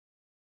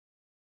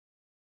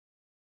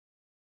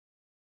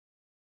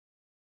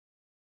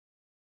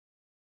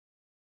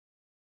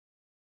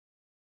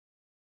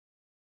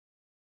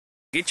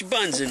Get your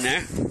buns in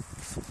there.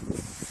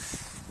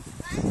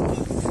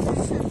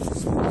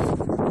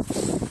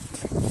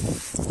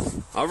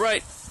 All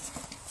right.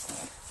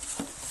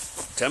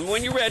 Tell me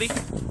when you're ready.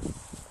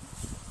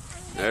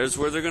 There's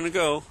where they're going to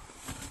go.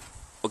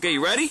 Okay,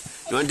 you ready?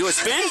 You want to do a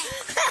spin?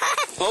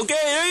 Okay,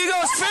 there you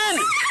go, spin!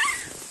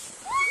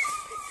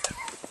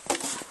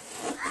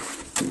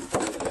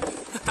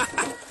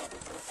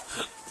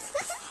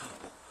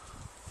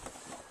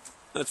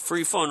 That's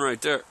free fun right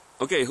there.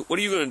 Okay, what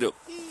are you going to do?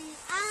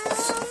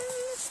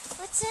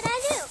 What should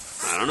I do?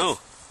 I don't know.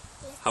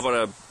 How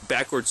about a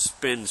backward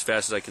spin as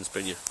fast as I can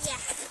spin you? Yeah.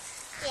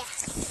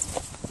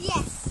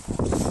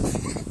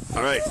 Yes.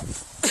 All right.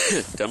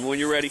 Tell me when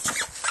you're ready.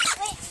 Wait,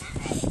 I'm not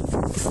ready.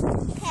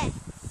 Okay.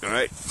 All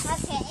right.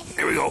 Okay.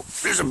 Here we go.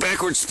 There's a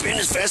backward spin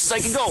as fast as I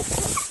can go.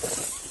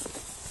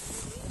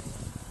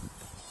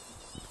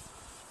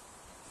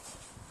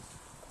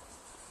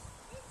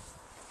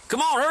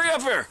 Come on, hurry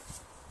up here.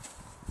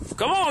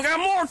 Come on, got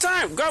more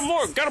time.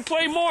 Got to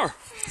play more.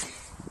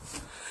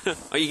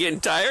 Are you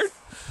getting tired?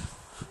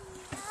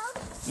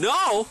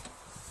 No?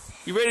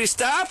 You ready to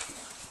stop?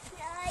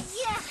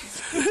 Yeah.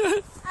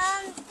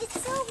 It's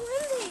so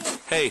windy.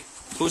 Hey,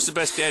 who's the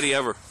best daddy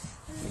ever?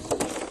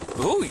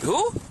 Who?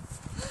 Oh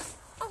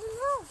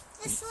no,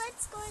 the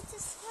sled's going to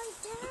slow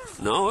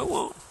down. No, it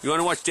won't. You want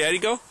to watch Daddy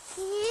go?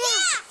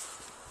 Yeah.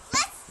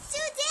 Let's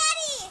do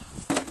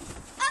Daddy.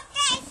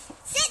 Okay,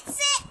 sit.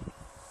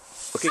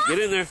 Okay, get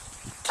in there.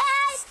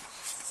 Guys.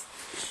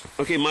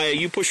 Okay, Maya,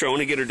 you push her. I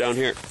want to get her down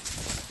here.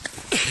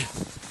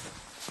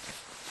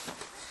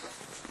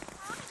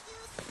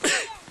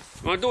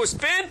 You want to do a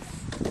spin?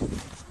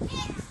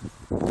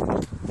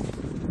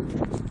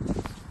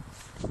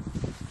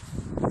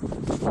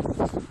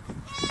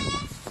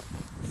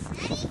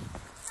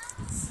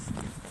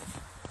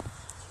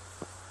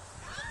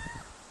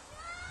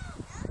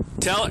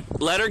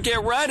 Let her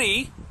get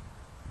ready.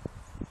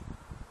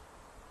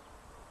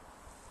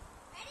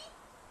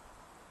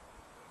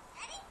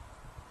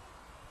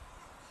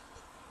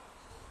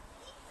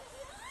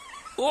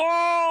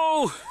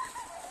 Whoa!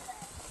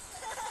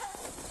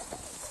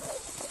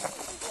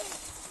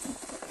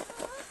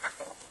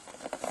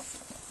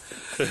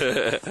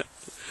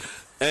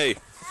 Hey,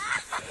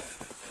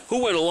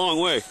 who went a long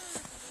way?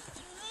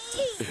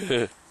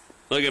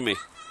 Look at me.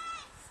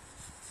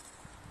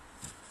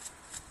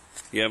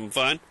 You having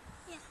fun?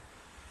 Yeah.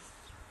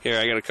 Here,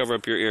 I gotta cover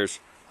up your ears.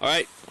 All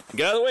right,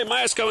 get out of the way.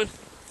 Maya's coming.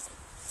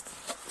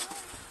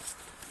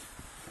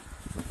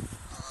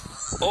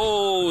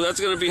 Oh, that's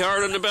gonna be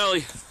hard on the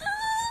belly.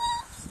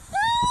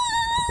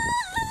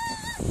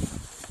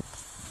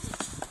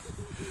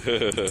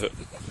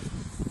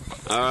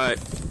 All right.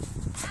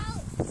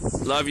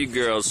 Love you,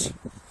 girls.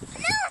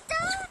 No,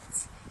 don't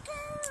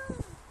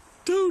go.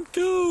 Don't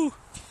go.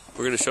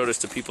 We're gonna show this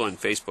to people on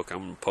Facebook. I'm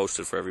gonna post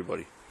it for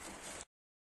everybody.